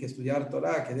no tienen que estudiar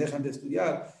Torah, que dejan de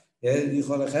estudiar, él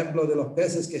dijo el ejemplo de los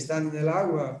peces que están en el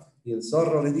agua, y el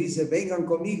zorro le dice, vengan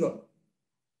conmigo,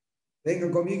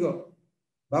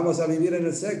 vamos a vivir en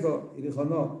el seco. Y dijo,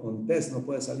 no, un pez no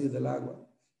puede salir del agua.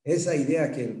 Esa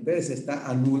idea que el pez está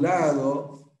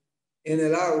anulado en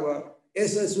el agua,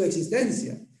 esa es su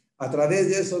existencia. A través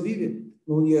de eso vive.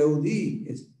 Un Yehudí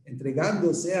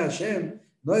entregándose a Hashem,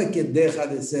 no es que deja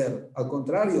de ser, al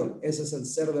contrario, ese es el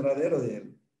ser verdadero de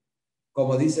él.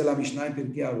 Como dice la Mishnah en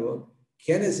Pirkei Avot,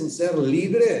 ¿quién es un ser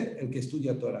libre? El que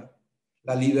estudia Torah.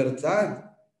 La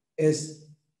libertad es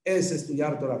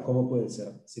estudiar Torah. ¿Cómo puede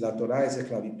ser? Si la Torah es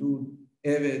esclavitud,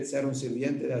 debe ser un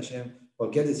sirviente de Hashem, ¿por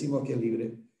qué decimos que es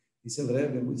libre? Dice el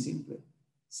Rebbe, muy simple.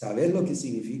 ¿Sabes lo que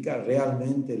significa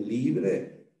realmente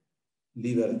libre?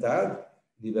 Libertad.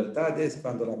 Libertad es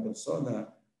cuando la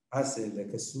persona hace lo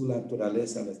que su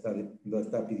naturaleza lo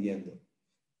está pidiendo.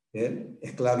 ¿Bien?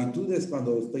 Esclavitud es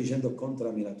cuando estoy yendo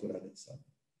contra mi naturaleza.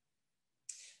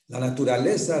 La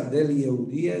naturaleza del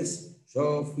Yehudí es: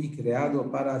 yo fui creado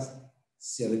para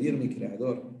servir a mi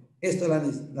creador. Esto es la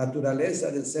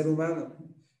naturaleza del ser humano.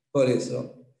 Por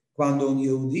eso, cuando un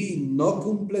Yehudí no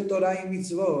cumple Torah y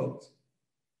mitzvot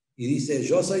y dice,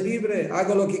 yo soy libre,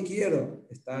 hago lo que quiero,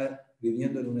 está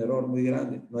viviendo en un error muy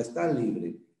grande. No está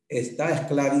libre, está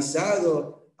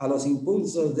esclavizado a los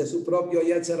impulsos de su propio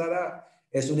Yetzer Hara.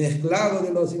 Es un esclavo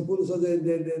de los impulsos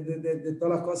de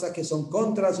todas las cosas que son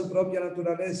contra su propia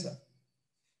naturaleza.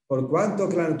 Por cuanto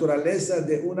que la naturaleza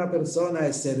de una persona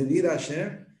es servir a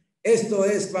Hashem, esto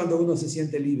es cuando uno se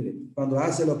siente libre, cuando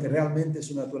hace lo que realmente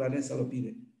su naturaleza lo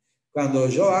pide. Cuando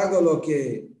yo hago lo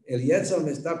que el Yetzer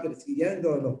me está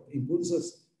persiguiendo, los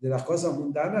impulsos de las cosas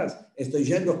mundanas, estoy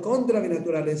yendo contra mi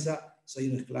naturaleza, soy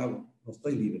un esclavo, no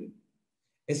estoy libre.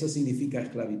 Eso significa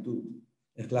esclavitud.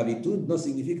 Esclavitud no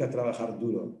significa trabajar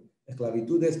duro.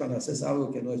 Esclavitud es cuando haces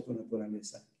algo que no es tu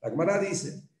naturaleza. La Gemara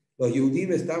dice, los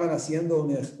Yehudim estaban haciendo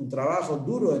un trabajo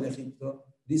duro en Egipto.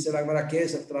 Dice la Gemara, ¿qué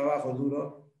es el trabajo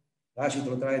duro? Rashi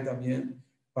lo trae también.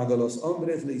 Cuando los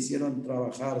hombres le hicieron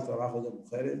trabajar trabajo de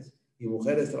mujeres y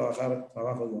mujeres trabajar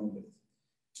trabajo de hombres.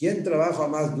 ¿Quién trabaja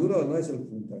más duro? No es el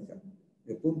punto acá.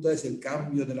 El punto es el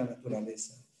cambio de la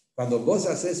naturaleza. Cuando vos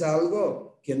haces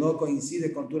algo que no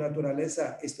coincide con tu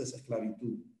naturaleza, esto es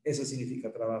esclavitud. Eso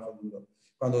significa trabajo duro.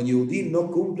 Cuando un Yehudí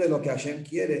no cumple lo que Hashem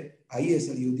quiere, ahí es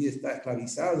el Yehudí está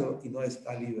esclavizado y no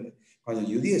está libre. Cuando el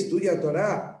Yehudí estudia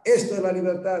Torah, esto es la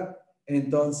libertad.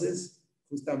 Entonces,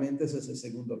 justamente eso es el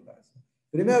segundo paso.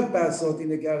 Primer paso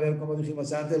tiene que haber, como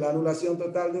dijimos antes, la anulación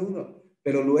total de uno.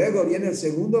 Pero luego viene el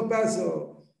segundo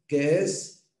paso, que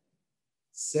es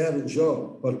ser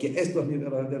yo, porque esto es mi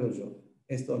verdadero yo.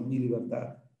 Esto es mi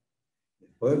libertad.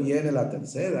 Después viene la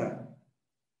tercera,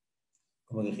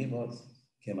 como dijimos,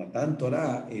 que Matan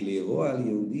Torah elevó al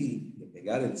Yehudí de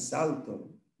pegar el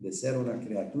salto de ser una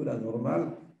criatura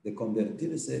normal, de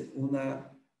convertirse en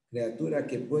una criatura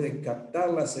que puede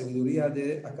captar la sabiduría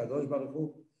de Akadosh Baruj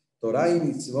Hu. Torah y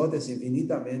mitzvot es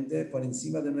infinitamente por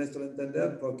encima de nuestro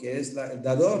entender, porque es el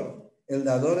dador. El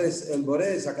dador es el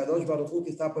Boré, es Akadosh Baruj Hu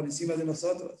que está por encima de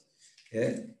nosotros.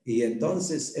 Y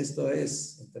entonces esto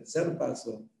es el tercer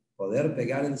paso, poder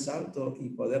pegar el salto y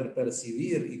poder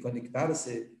percibir y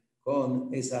conectarse con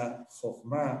esa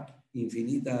Jochma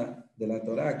infinita de la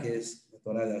Torah, que es la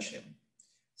Torah de Hashem.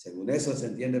 Según eso se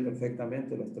entiende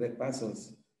perfectamente los tres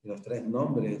pasos y los tres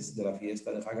nombres de la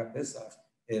fiesta de Hag Pesaj,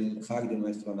 el Hag de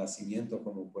nuestro nacimiento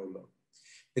como pueblo.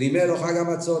 Primero, Hag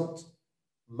Matzot,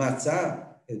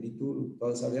 Matzah, el bitul,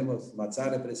 todos sabemos, Matzah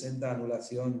representa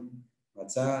anulación.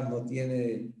 Matzah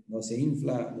no se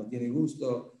infla, no tiene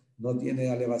gusto, no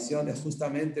tiene elevación. Es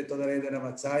justamente toda la idea de la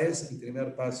Matzah es el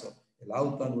primer paso, la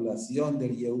autoanulación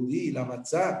del Yehudí, la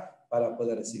Matzah, para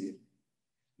poder recibir.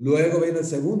 Luego viene el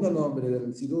segundo nombre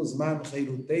del Siddur Zman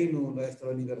Likutéi,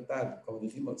 nuestra libertad. Como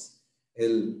dijimos,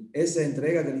 esa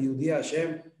entrega del Yehudí a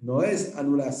Hashem no es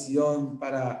anulación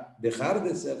para dejar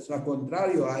de ser, sino al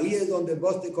contrario, ahí es donde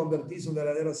vos te convertís en un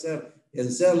verdadero ser,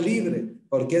 el ser libre.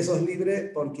 ¿Por qué sos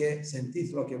libre? Porque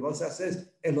sentís lo que vos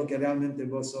haces es lo que realmente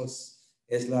vos sos.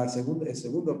 Es el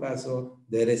segundo paso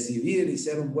de recibir y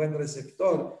ser un buen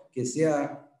receptor, que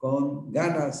sea con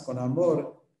ganas, con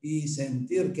amor y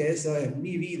sentir que esa es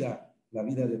mi vida, la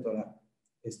vida de Torah.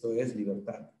 Esto es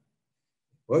libertad.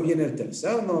 Hoy viene el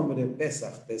tercer nombre,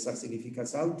 Pesaj. Pesaj significa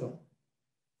salto.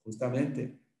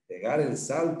 Justamente, pegar el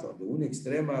salto de un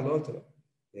extremo al otro.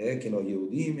 Que los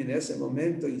Yehudim en ese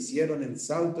momento hicieron el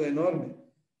salto enorme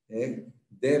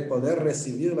de poder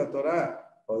recibir la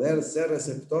Torah, poder ser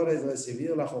receptores,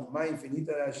 recibir la Jochma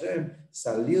infinita de Hashem,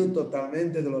 salir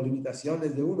totalmente de las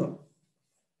limitaciones de uno,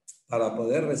 para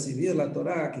poder recibir la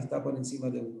Torah que está por encima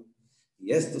de uno.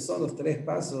 Y estos son los tres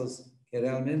pasos que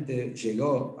realmente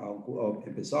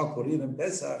empezó a ocurrir en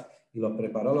Pesaj y los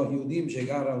preparó los Yehudim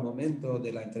llegar al momento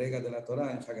de la entrega de la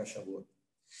Torah en Hag Shavuot.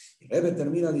 Y Rebbe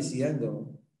termina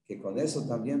diciendo que con eso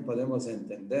también podemos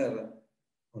entender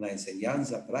una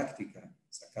enseñanza práctica,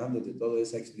 sacando de toda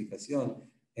esa explicación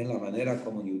en la manera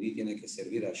como Yehudí tiene que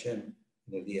servir a Hashem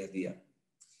en el día a día.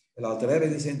 El Alter Rebbe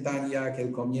dice en Tanya que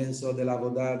el comienzo de la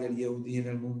boda del Yehudí en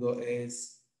el mundo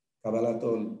es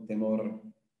Kabbalatol, temor.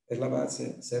 Es la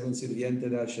base, ser un sirviente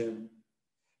de Hashem.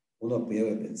 Uno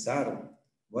puede pensar,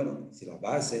 bueno, si la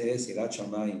base es Yirat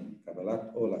Shamayim,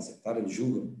 Kabbalatol, aceptar el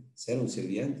yugo, ser un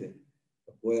sirviente,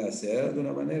 lo puede hacer de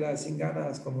una manera sin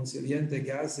ganas, como un sirviente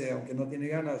que hace, aunque no tiene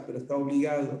ganas, pero está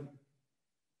obligado.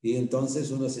 Y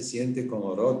entonces uno se siente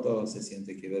como roto, se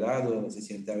siente quebrado, se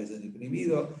siente a veces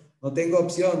deprimido. No tengo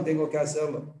opción, tengo que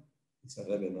hacerlo. Dice el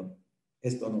Rebbe, no,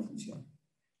 esto no funciona.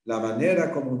 La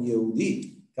manera como un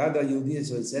yehudí, cada yehudí en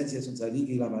su esencia es un tzadik,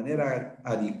 y la manera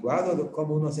adecuada de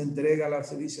cómo uno se entrega al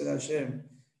servicio de Hashem,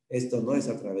 esto no es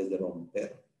a través de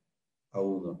romper a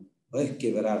uno, no es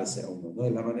quebrarse a uno, no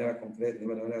es la manera concreta,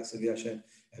 no es la manera de servir a Hashem.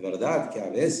 Es verdad que a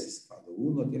veces, cuando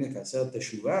uno tiene que hacer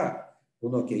teshuvah,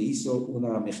 uno que hizo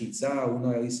una mejizá,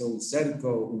 uno hizo un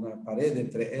cerco, una pared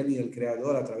entre él y el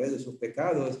Creador a través de sus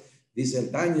pecados, dice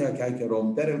el Tanya que hay que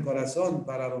romper el corazón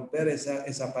para romper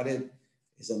esa pared.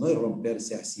 Eso no es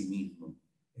romperse a sí mismo,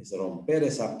 es romper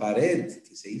esa pared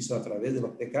que se hizo a través de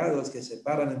los pecados que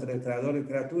separan entre el Creador y la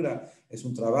criatura. Es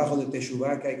un trabajo de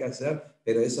teshuvah que hay que hacer,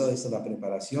 pero eso es la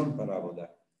preparación para la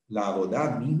boda. La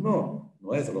boda mismo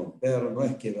no es romper, no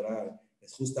es quebrar,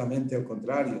 es justamente el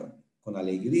contrario, con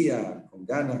alegría, con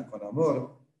ganas, con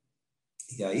amor.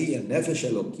 Y ahí el Nefesh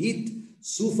Elokit,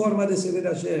 su forma de servir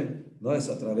a Hashem, no es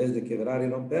a través de quebrar y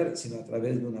romper, sino a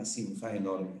través de una simja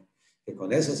enorme. Que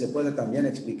con eso se puede también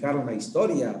explicar una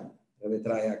historia que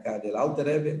trae acá del Alter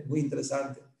Rebbe, muy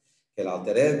interesante. Que el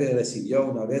Alter Rebbe recibió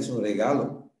una vez un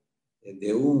regalo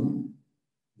de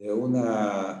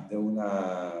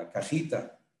una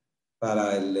cajita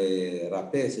para el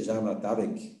rapé, se llama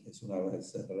tabek.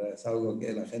 Es algo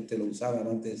que la gente lo usaba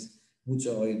antes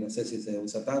mucho, hoy no sé si se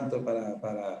usa tanto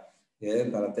para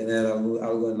tener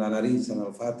algo en la nariz, en el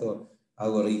olfato,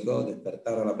 algo rico,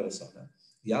 despertar a la persona.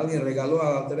 Y alguien regaló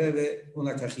a Alter Rebbe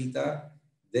una cajita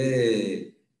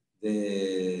de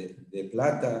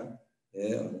plata,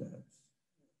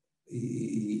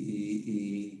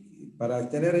 y para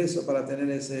tener eso, para tener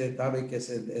ese tabek, que es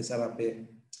ese rapé.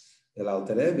 El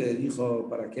Alter Rebbe dijo,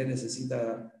 ¿para qué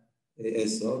necesita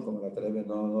eso? Como el Alter Rebbe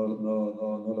no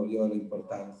lo vio la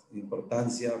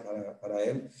importancia para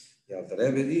él. Y el Alter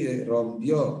Rebbe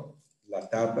rompió la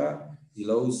tapa y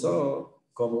lo usó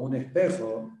como un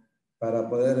espejo para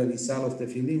poder revisar los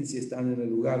tefilín si están en el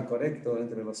lugar correcto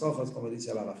entre los ojos, como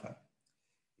dice la Bajá.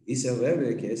 Dice el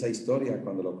Rebbe que esa historia,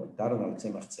 cuando lo contaron al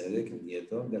Tzemach Tzedek, el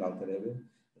nieto del Alter Rebbe,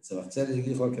 el Tzemach Tzedek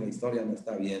dijo que la historia no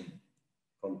está bien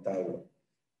contada.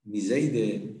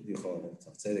 Miseide, dijo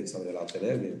Tzedek sobre el Alter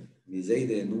Rebbe,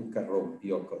 Miseide nunca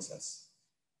rompió cosas.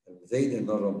 El Zeide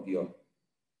no rompió.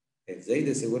 El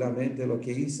Zeide seguramente lo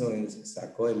que hizo es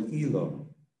sacó el hilo,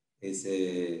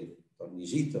 ese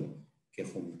tornillito que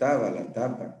juntaba la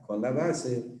tapa con la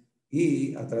base,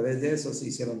 y a través de eso se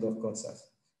hicieron dos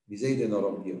cosas. Miseide no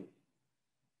rompió.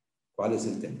 ¿Cuál es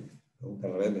el tema? Pregunta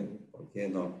el Rebbe, ¿por qué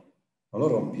no? No lo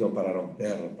rompió para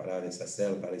romper, para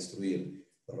deshacer, para destruir.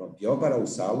 Lo rompió para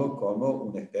usarlo como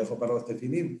un espejo para los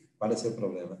tefilim. ¿Cuál es el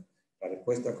problema? La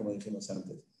respuesta, como dijimos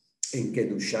antes, en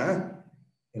Kedushá,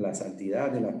 en la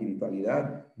santidad, en la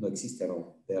espiritualidad, no existe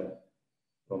romper.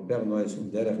 Romper no es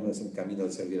un derech, no es un camino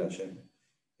de servir a Hashem.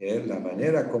 La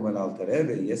manera como el Alter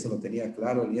Rebbe, y eso lo tenía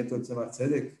claro el nieto de Tzemach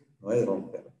Tzedek, no es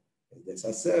romper, es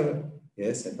deshacer,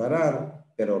 es separar,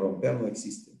 pero romper no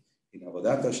existe. Y la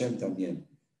Avodat Hashem también.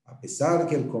 A pesar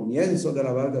que el comienzo de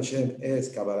la Avodat Hashem es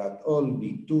Kabbalat Ol,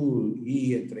 Bitul,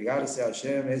 y entregarse a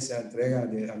Hashem, esa entrega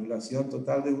de anulación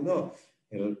total de uno.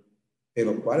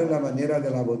 Pero ¿cuál es la manera de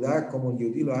la Avodat como el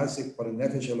Yehudí lo hace por el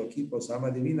Nefesh Elokí, por su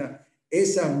alma divina?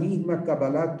 Esa misma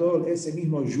Kabbalat Ol, ese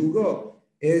mismo yugo,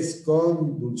 es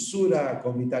con dulzura,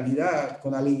 con vitalidad,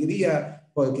 con alegría,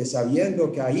 porque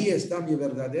sabiendo que ahí está mi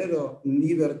verdadera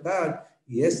libertad,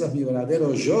 y ese es mi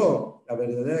verdadero yo, la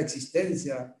verdadera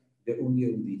existencia de un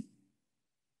Yehudí.